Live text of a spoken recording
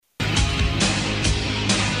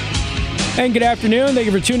And good afternoon. Thank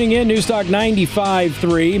you for tuning in. Newstalk 95.3,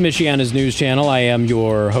 Michiana's news channel. I am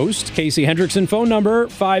your host, Casey Hendrickson. Phone number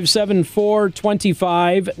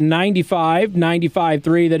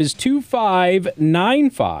 574-25-95-95.3. That is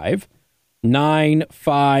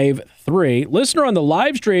 2595-953. Listener on the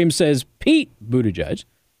live stream says Pete Buttigieg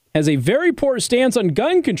has a very poor stance on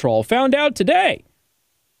gun control. Found out today.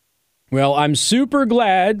 Well, I'm super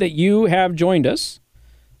glad that you have joined us.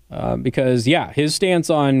 Because, yeah, his stance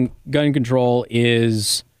on gun control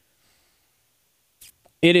is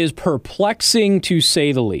perplexing to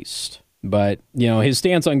say the least. But, you know, his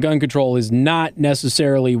stance on gun control is not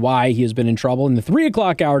necessarily why he has been in trouble. In the 3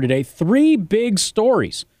 o'clock hour today, 3 big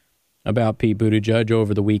stories about Pete Buttigieg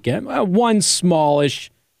over the weekend. One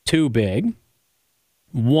smallish, 2 big.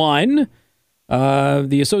 One,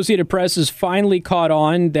 the Associated Press has finally caught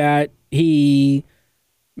on that he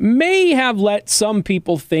may have let some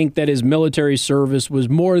people think that his military service was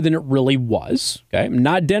more than it really was. Okay, I'm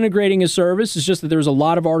not denigrating his service. It's just that there was a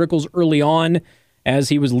lot of articles early on as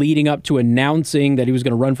he was leading up to announcing that he was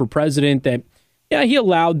going to run for president that, yeah, he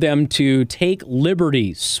allowed them to take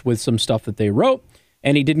liberties with some stuff that they wrote,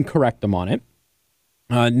 and he didn't correct them on it.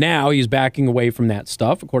 Now he's backing away from that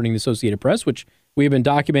stuff, according to the Associated Press, which we have been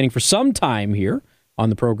documenting for some time here on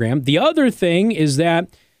the program. The other thing is that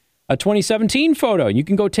a 2017 photo. You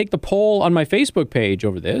can go take the poll on my Facebook page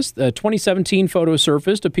over this. The 2017 photo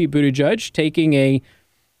surfaced of Pete Buttigieg taking a,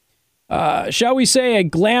 shall we say, a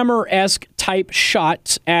glamour-esque type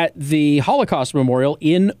shot at the Holocaust Memorial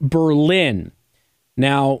in Berlin.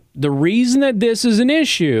 Now, the reason that this is an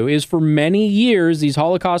issue is for many years, these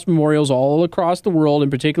Holocaust memorials all across the world, in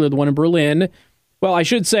particular the one in Berlin, well, I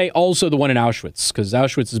should say also the one in Auschwitz, because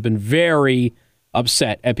Auschwitz has been very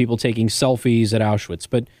upset at people taking selfies at Auschwitz.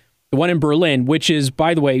 But the one in Berlin, which is,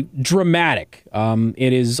 by the way, dramatic.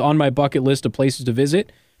 It is on my bucket list of places to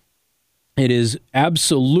visit. It is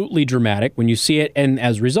absolutely dramatic when you see it, and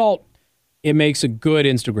as a result, it makes a good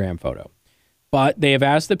Instagram photo. But they have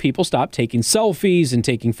asked that people stop taking selfies and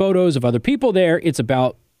taking photos of other people there. It's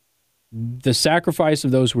about the sacrifice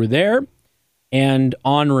of those who were there and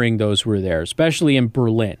honoring those who were there, especially in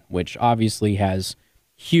Berlin, which obviously has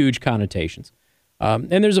huge connotations.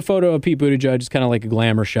 And there's a photo of Pete Buttigieg. It's kind of like a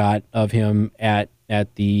glamour shot of him at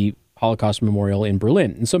the Holocaust Memorial in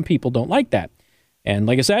Berlin. And some people don't like that. And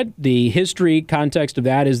like I said, the history context of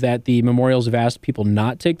that is that the memorials have asked people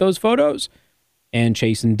not take those photos. And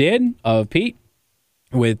Chasten did, of Pete,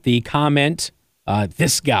 with the comment,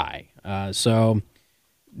 this guy. So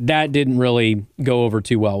that didn't really go over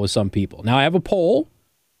too well with some people. Now, I have a poll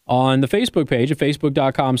on the Facebook page at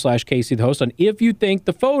facebook.com/Casey the host on if you think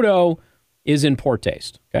the photo is in poor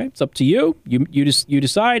taste. Okay, it's up to you. You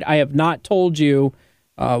decide. I have not told you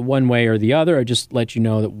one way or the other. I just let you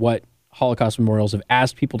know that what Holocaust memorials have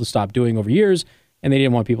asked people to stop doing over years, and they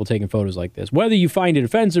didn't want people taking photos like this. Whether you find it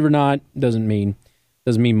offensive or not doesn't mean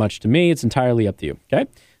much to me. It's entirely up to you. Okay.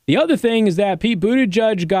 The other thing is that Pete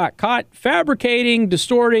Buttigieg got caught fabricating,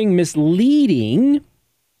 distorting, misleading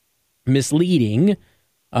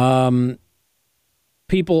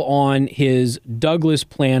people on his Douglas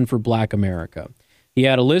plan for Black America. He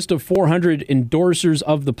had a list of 400 endorsers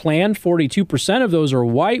of the plan. 42% of those are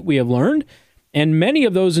white, we have learned, and many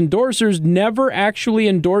of those endorsers never actually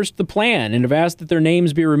endorsed the plan and have asked that their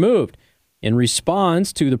names be removed. In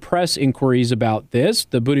response to the press inquiries about this,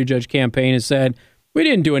 the Buttigieg campaign has said, we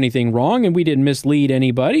didn't do anything wrong and we didn't mislead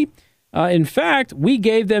anybody. In fact, we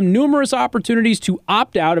gave them numerous opportunities to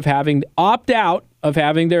opt out of having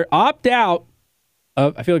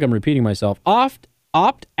I feel like I'm repeating myself, opt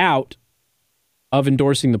out of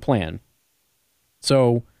endorsing the plan.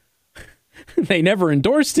 So they never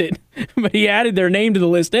endorsed it, but he added their name to the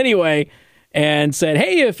list anyway and said,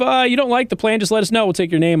 hey, if you don't like the plan, just let us know. We'll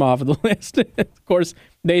take your name off of the list. Of course,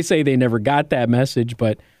 they say they never got that message,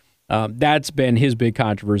 but that's been his big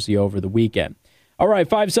controversy over the weekend. All right,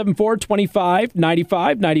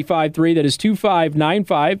 574-25-95-95.3. That is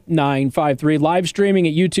 2595-953. Live streaming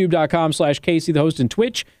at youtube.com/Casey the host and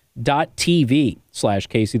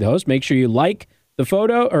twitch.tv/Casey the host. Make sure you like the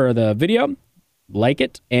photo or the video, like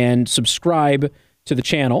it, and subscribe to the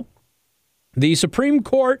channel. The Supreme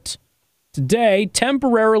Court today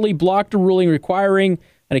temporarily blocked a ruling requiring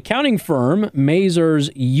an accounting firm,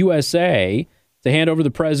 Mazars USA, to hand over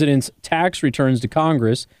the president's tax returns to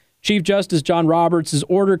Congress. Chief Justice John Roberts'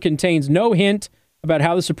 order contains no hint about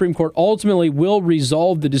how the Supreme Court ultimately will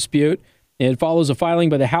resolve the dispute. It follows a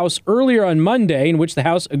filing by the House earlier on Monday in which the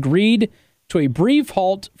House agreed to a brief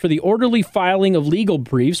halt for the orderly filing of legal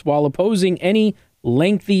briefs while opposing any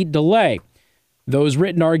lengthy delay. Those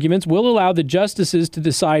written arguments will allow the justices to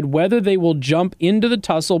decide whether they will jump into the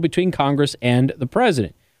tussle between Congress and the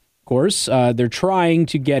president. Of course, they're trying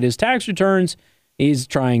to get his tax returns. He's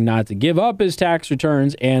trying not to give up his tax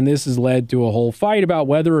returns, and this has led to a whole fight about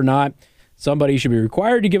whether or not somebody should be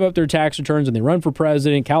required to give up their tax returns when they run for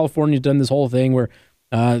president. California's done this whole thing where,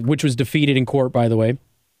 which was defeated in court, by the way,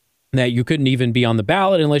 that you couldn't even be on the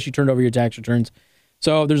ballot unless you turned over your tax returns.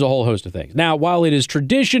 So there's a whole host of things. Now, while it is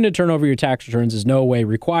tradition to turn over your tax returns, is no way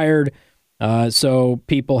required. So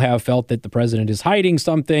people have felt that the president is hiding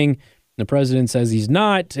something. The president says he's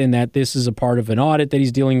not, and that this is a part of an audit that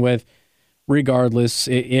he's dealing with. Regardless,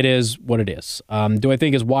 it is what it is. Do I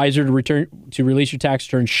think it's wiser to release your tax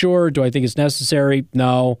return? Sure. Do I think it's necessary?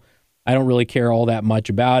 No. I don't really care all that much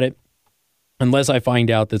about it, unless I find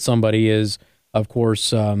out that somebody is, of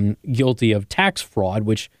course, guilty of tax fraud,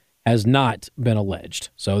 which has not been alleged.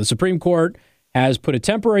 So the Supreme Court has put a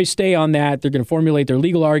temporary stay on that. They're going to formulate their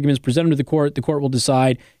legal arguments, present them to the court. The court will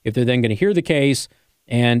decide if they're then going to hear the case.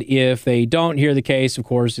 And if they don't hear the case, of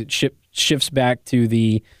course, it shifts back to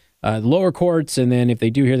the lower courts. And then if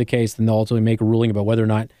they do hear the case, then they'll ultimately make a ruling about whether or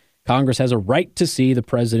not Congress has a right to see the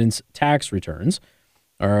president's tax returns.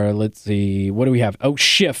 Or let's see, what do we have? Oh,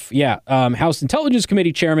 Schiff. Yeah. House Intelligence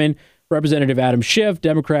Committee Chairman, Representative Adam Schiff,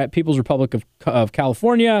 Democrat, People's Republic of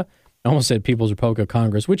California. I almost said People's Republic of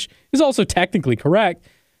Congress, which is also technically correct.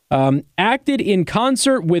 Acted in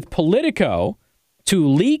concert with Politico to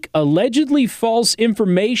leak allegedly false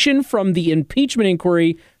information from the impeachment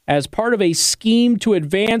inquiry as part of a scheme to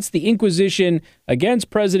advance the inquisition against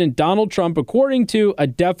President Donald Trump, according to a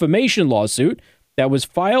defamation lawsuit that was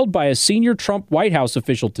filed by a senior Trump White House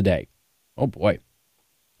official today. Oh, boy.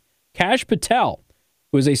 Kash Patel,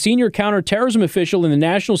 who is a senior counterterrorism official in the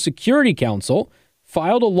National Security Council,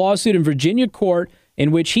 filed a lawsuit in Virginia court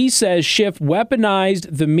in which he says Schiff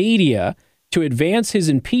weaponized the media to advance his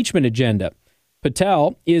impeachment agenda.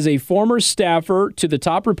 Patel is a former staffer to the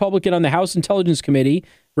top Republican on the House Intelligence Committee,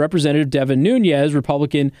 Representative Devin Nunes,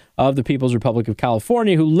 Republican of the People's Republic of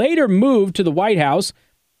California, who later moved to the White House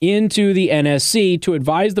into the NSC to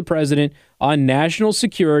advise the president on national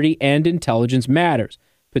security and intelligence matters.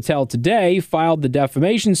 Patel today filed the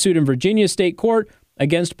defamation suit in Virginia State Court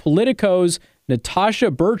against Politico's Natasha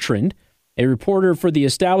Bertrand, a reporter for the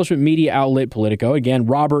establishment media outlet Politico. Again,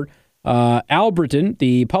 Robert Alberton,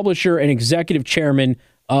 the publisher and executive chairman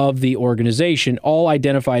of the organization, all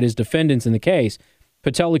identified as defendants in the case.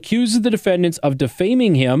 Patel accuses the defendants of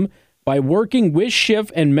defaming him by working with Schiff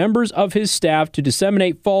and members of his staff to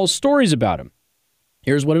disseminate false stories about him.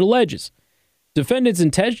 Here's what it alleges. Defendants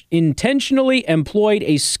intentionally employed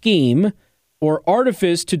a scheme or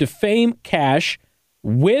artifice to defame Kash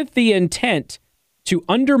with the intent to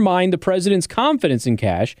undermine the president's confidence in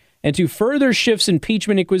Kash and to further Schiff's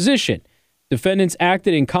impeachment inquisition. Defendants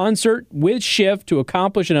acted in concert with Schiff to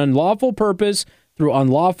accomplish an unlawful purpose through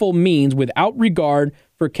unlawful means without regard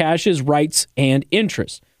for Kash's rights and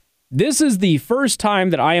interests. This is the first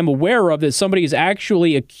time that I am aware of that somebody is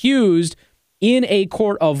actually accused in a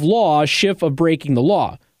court of law, Schiff, of breaking the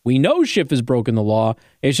law. We know Schiff has broken the law.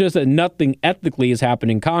 It's just that nothing ethically has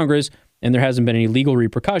happened in Congress, and there hasn't been any legal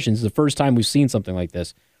repercussions. It's the first time we've seen something like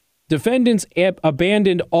this. Defendants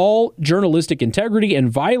abandoned all journalistic integrity and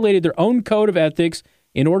violated their own code of ethics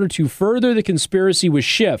in order to further the conspiracy with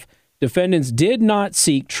Schiff. Defendants did not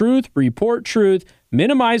seek truth, report truth,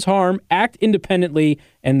 minimize harm, act independently,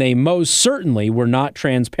 and they most certainly were not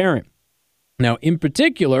transparent. Now, in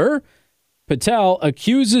particular, Patel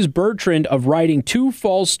accuses Bertrand of writing two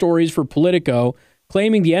false stories for Politico,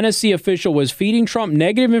 claiming the NSC official was feeding Trump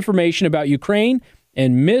negative information about Ukraine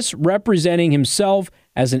and misrepresenting himself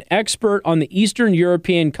as an expert on the Eastern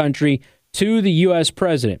European country to the U.S.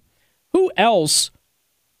 president. Who else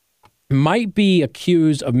might be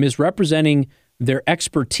accused of misrepresenting their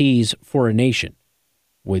expertise for a nation?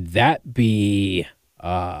 Would that be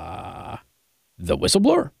the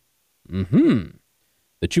whistleblower?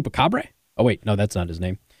 The Chupacabra? Oh, wait, no, that's not his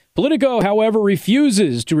name. Politico, however,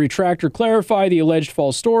 refuses to retract or clarify the alleged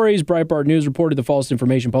false stories. Breitbart News reported the false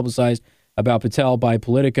information publicized about Patel by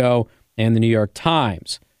Politico and the New York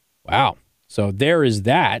Times. Wow. So there is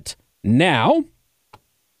that. Now,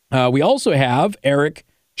 we also have Eric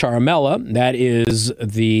Ciaramella. That is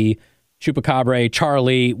the Chupacabra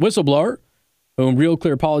Charlie whistleblower, whom Real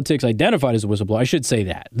Clear Politics identified as a whistleblower. I should say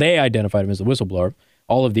that. They identified him as a whistleblower.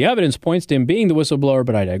 All of the evidence points to him being the whistleblower,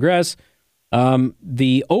 but I digress.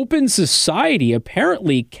 The Open Society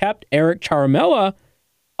apparently kept Eric Ciaramella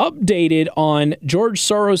updated on George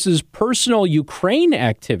Soros's personal Ukraine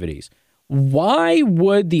activities. Why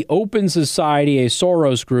would the Open Society, a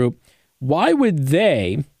Soros group, why would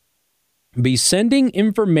they be sending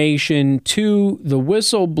information to the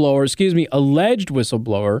whistleblower, alleged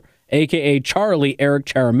whistleblower, a.k.a. Charlie, Eric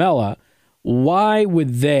Ciaramella. Why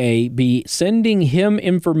would they be sending him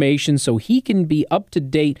information so he can be up to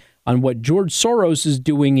date on what George Soros is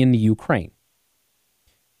doing in the Ukraine?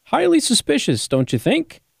 Highly suspicious, don't you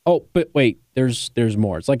think? Oh, but wait, there's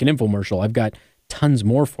more. It's like an infomercial. I've got tons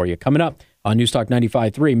more for you coming up on News Talk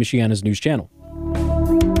 95.3, Michiana's news channel.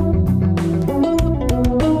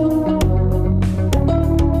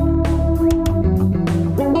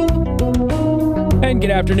 And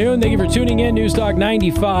good afternoon. Thank you for tuning in. News Talk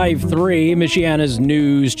 95.3, Michiana's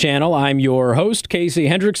news channel. I'm your host, Casey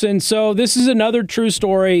Hendrickson. So this is another true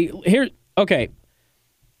story. Here, okay.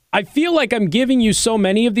 I feel like I'm giving you so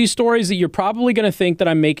many of these stories that you're probably going to think that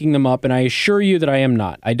I'm making them up, and I assure you that I am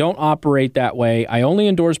not. I don't operate that way. I only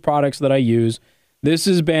endorse products that I use. This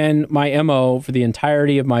has been my MO for the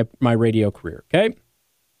entirety of my radio career, okay?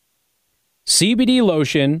 CBD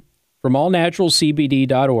lotion from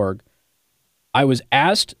allnaturalcbd.org. I was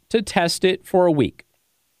asked to test it for a week.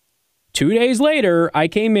 2 days later, I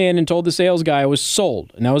came in and told the sales guy I was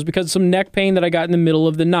sold, and that was because of some neck pain that I got in the middle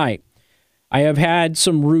of the night. I have had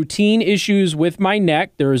some routine issues with my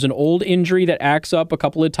neck. There is an old injury that acts up a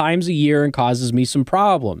couple of times a year and causes me some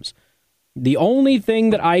problems. The only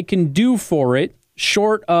thing that I can do for it,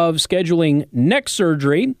 short of scheduling neck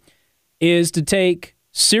surgery, is to take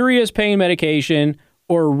serious pain medication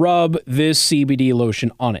or rub this CBD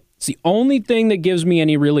lotion on it. It's the only thing that gives me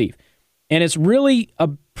any relief. And it's really a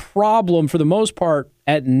problem for the most part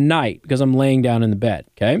at night because I'm laying down in the bed,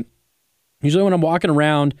 okay? Usually when I'm walking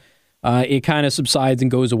around, it kind of subsides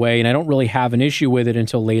and goes away, and I don't really have an issue with it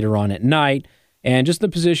until later on at night. And just the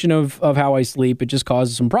position of how I sleep, it just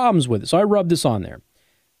causes some problems with it. So I rub this on there.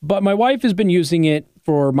 But my wife has been using it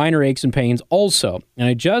for minor aches and pains also. And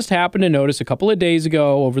I just happened to notice a couple of days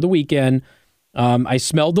ago over the weekend, I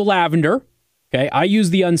smelled the lavender. Okay, I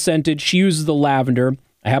use the unscented. She uses the lavender.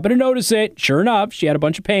 I happened to notice it. Sure enough, she had a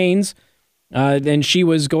bunch of pains. Then she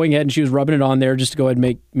was going ahead and she was rubbing it on there just to go ahead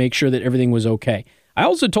and make sure that everything was okay. I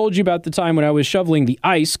also told you about the time when I was shoveling the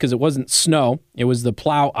ice because it wasn't snow. It was the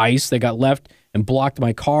plow ice that got left and blocked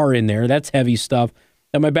my car in there. That's heavy stuff.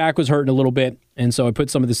 That my back was hurting a little bit, and so I put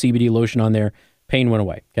some of the CBD lotion on there. Pain went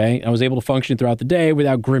away, okay? I was able to function throughout the day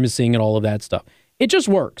without grimacing and all of that stuff. It just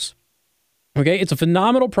works, okay? It's a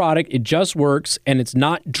phenomenal product. It just works, and it's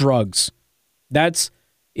not drugs.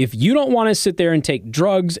 If you don't want to sit there and take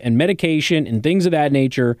drugs and medication and things of that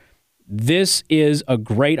nature, this is a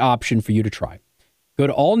great option for you to try. Go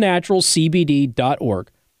to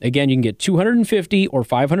allnaturalcbd.org. Again, you can get 250 or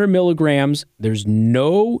 500 milligrams. There's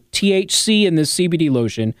no THC in this CBD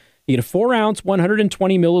lotion. You get a 4-ounce,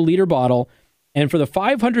 120 milliliter bottle. And for the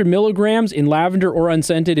 500 milligrams in lavender or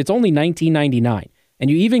unscented, it's only $19.99. And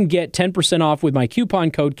you even get 10% off with my coupon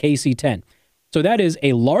code KC10. So that is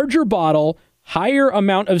a larger bottle, higher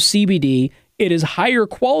amount of CBD. It is higher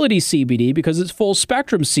quality CBD because it's full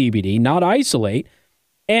spectrum CBD, not isolate.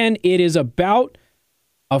 And it is about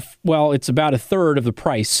it's about a third of the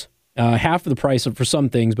price, half of the price for some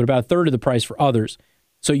things, but about a third of the price for others.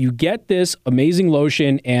 So you get this amazing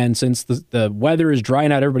lotion, and since the weather is drying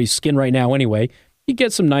out everybody's skin right now anyway, you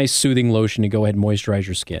get some nice soothing lotion to go ahead and moisturize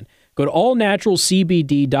your skin. Go to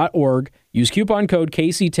allnaturalcbd.org, use coupon code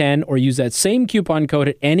KC10, or use that same coupon code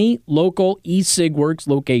at any local eSigWorks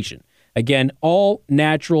location. Again,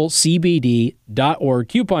 allnaturalcbd.org,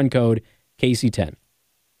 coupon code KC10.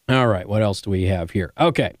 All right, what else do we have here?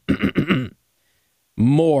 Okay.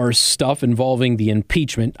 More stuff involving the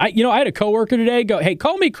impeachment. I had a coworker today go, hey,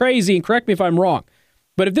 call me crazy and correct me if I'm wrong,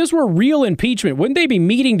 but if this were real impeachment, wouldn't they be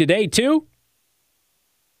meeting today too?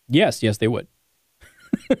 Yes, they would.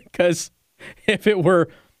 Because if it were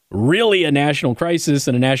really a national crisis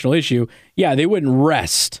and a national issue, yeah, they wouldn't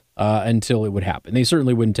rest until it would happen. They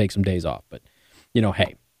certainly wouldn't take some days off, but,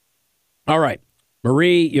 hey. All right.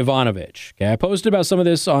 Marie Yovanovitch. Okay, I posted about some of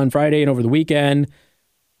this on Friday and over the weekend,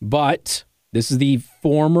 but this is the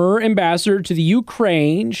former ambassador to the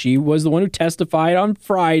Ukraine. She was the one who testified on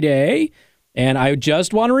Friday, and I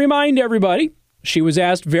just want to remind everybody, she was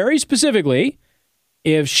asked very specifically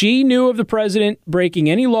if she knew of the president breaking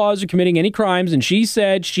any laws or committing any crimes, and she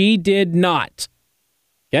said she did not.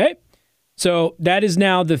 Okay? So that is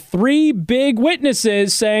now the three big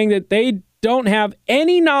witnesses saying that they don't have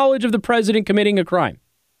any knowledge of the president committing a crime,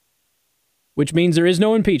 which means there is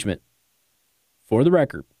no impeachment, for the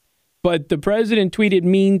record. But the president tweeted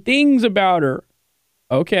mean things about her.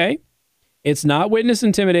 Okay. It's not witness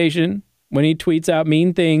intimidation when he tweets out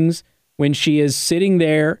mean things when she is sitting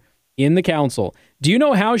there in the council. Do you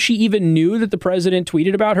know how she even knew that the president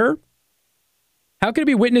tweeted about her? How could it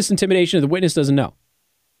be witness intimidation if the witness doesn't know?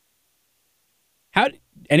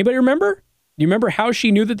 Anybody remember? You remember how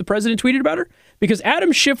she knew that the president tweeted about her? Because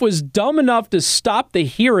Adam Schiff was dumb enough to stop the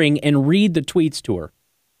hearing and read the tweets to her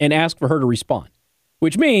and ask for her to respond,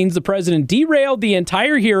 which means the president derailed the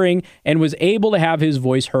entire hearing and was able to have his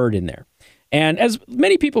voice heard in there. And as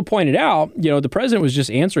many people pointed out, the president was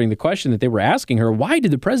just answering the question that they were asking her. Why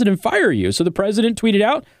did the president fire you? So the president tweeted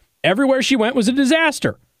out, everywhere she went was a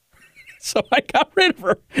disaster. So I got rid of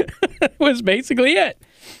her. That was basically it.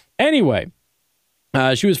 Anyway,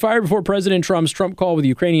 she was fired before President Trump's Trump call with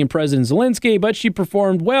Ukrainian President Zelensky, but she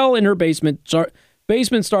performed well in her basement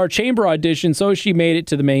star chamber audition, so she made it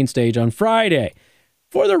to the main stage on Friday.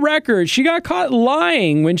 For the record, she got caught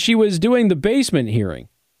lying when she was doing the basement hearing.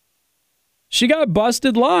 She got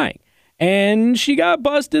busted lying, and she got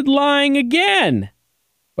busted lying again.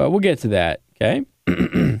 But we'll get to that, okay?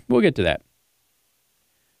 We'll get to that.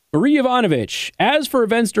 Marie Yovanovitch, as for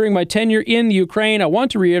events during my tenure in the Ukraine, I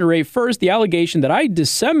want to reiterate first the allegation that I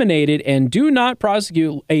disseminated a do not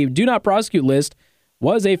prosecute list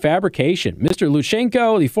was a fabrication. Mr.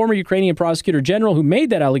 Lushenko, the former Ukrainian prosecutor general who made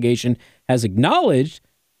that allegation, has acknowledged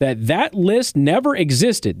that list never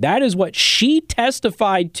existed. That is what she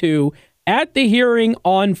testified to at the hearing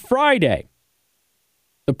on Friday.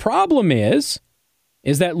 The problem is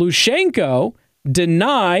that Lushenko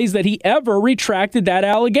denies that he ever retracted that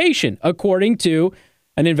allegation, according to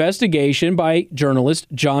an investigation by journalist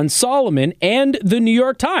John Solomon and the New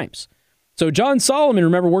York Times. So John Solomon,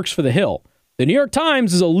 remember, works for The Hill. The New York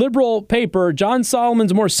Times is a liberal paper. John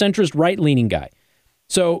Solomon's a more centrist, right-leaning guy.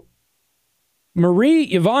 So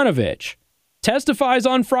Marie Yovanovitch testifies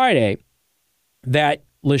on Friday that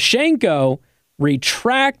Lushenko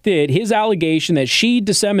retracted his allegation that she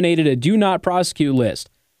disseminated a do not prosecute list.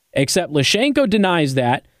 Except Lushenko denies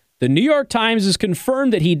that. The New York Times has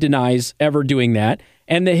confirmed that he denies ever doing that.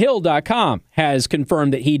 And thehill.com has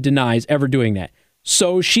confirmed that he denies ever doing that.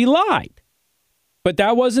 So she lied. But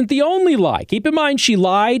that wasn't the only lie. Keep in mind, she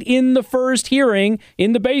lied in the first hearing,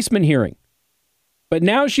 in the basement hearing. But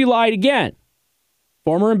now she lied again.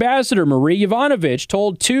 Former Ambassador Marie Yovanovitch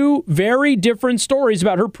told two very different stories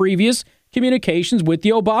about her previous communications with the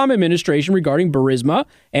Obama administration regarding Burisma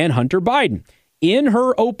and Hunter Biden. In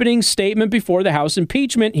her opening statement before the House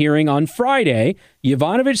impeachment hearing on Friday,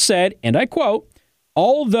 Yovanovitch said, and I quote,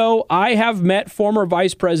 "Although I have met former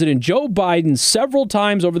Vice President Joe Biden several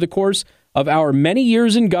times over the course of our many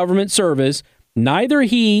years in government service, neither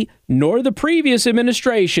he nor the previous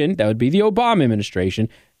administration," that would be the Obama administration,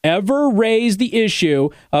 "ever raised the issue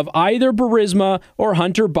of either Burisma or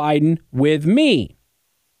Hunter Biden with me."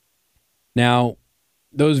 Now,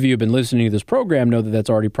 those of you who have been listening to this program know that that's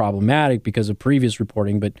already problematic because of previous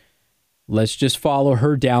reporting, but let's just follow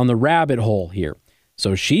her down the rabbit hole here.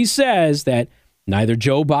 So she says that neither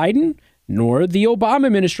Joe Biden nor the Obama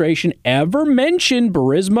administration ever mentioned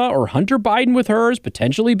Burisma or Hunter Biden with her as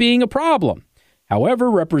potentially being a problem.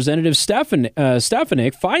 However, Representative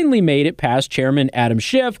Stefanik finally made it past Chairman Adam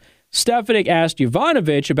Schiff. Stefanik asked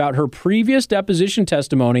Yovanovitch about her previous deposition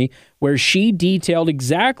testimony, where she detailed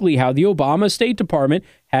exactly how the Obama State Department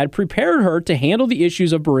had prepared her to handle the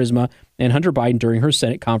issues of Burisma and Hunter Biden during her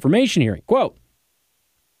Senate confirmation hearing. Quote,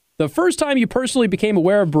 "The first time you personally became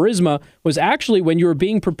aware of Burisma was actually when you were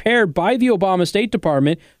being prepared by the Obama State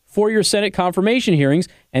Department for your Senate confirmation hearings,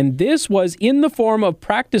 and this was in the form of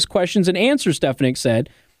practice questions and answers," Stefanik said.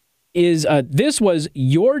 This was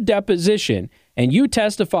your deposition, and you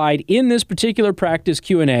testified in this particular practice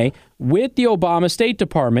Q&A with the Obama State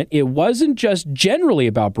Department. It wasn't just generally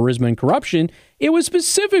about Burisma and corruption. It was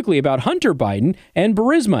specifically about Hunter Biden and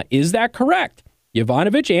Burisma. Is that correct?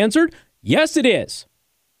 Yovanovitch answered, "Yes, it is."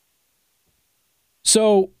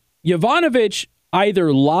 So Yovanovitch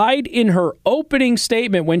either lied in her opening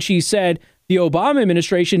statement when she said the Obama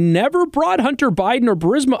administration never brought Hunter Biden or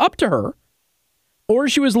Burisma up to her, or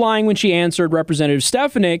she was lying when she answered Representative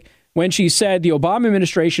Stefanik when she said the Obama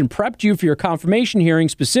administration prepped you for your confirmation hearing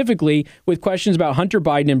specifically with questions about Hunter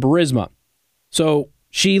Biden and Burisma. So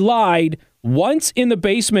she lied once in the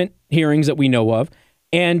basement hearings that we know of,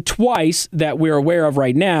 and twice that we're aware of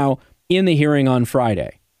right now in the hearing on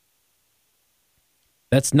Friday.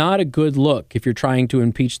 That's not a good look if you're trying to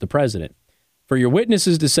impeach the president. For your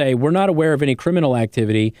witnesses to say, we're not aware of any criminal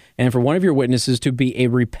activity, and for one of your witnesses to be a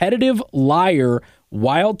repetitive liar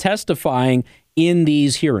while testifying in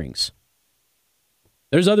these hearings.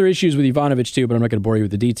 There's other issues with Yovanovitch too, but I'm not going to bore you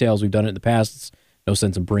with the details. We've done it in the past. It's no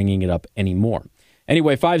sense in bringing it up anymore.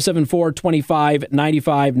 Anyway,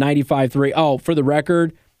 574-25-95-95-3. Oh, for the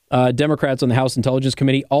record, Democrats on the House Intelligence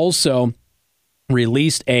Committee also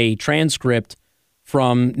released a transcript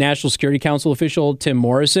from National Security Council official Tim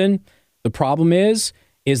Morrison. The problem is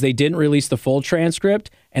they didn't release the full transcript,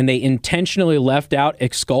 and they intentionally left out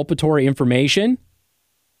exculpatory information,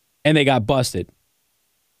 and they got busted.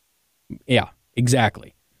 Yeah,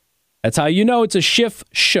 exactly. That's how you know it's a Schiff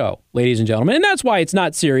show, ladies and gentlemen. And that's why it's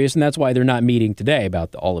not serious, and that's why they're not meeting today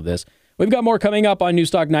about all of this. We've got more coming up on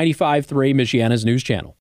Newstalk 95.3, Michiana's news channel.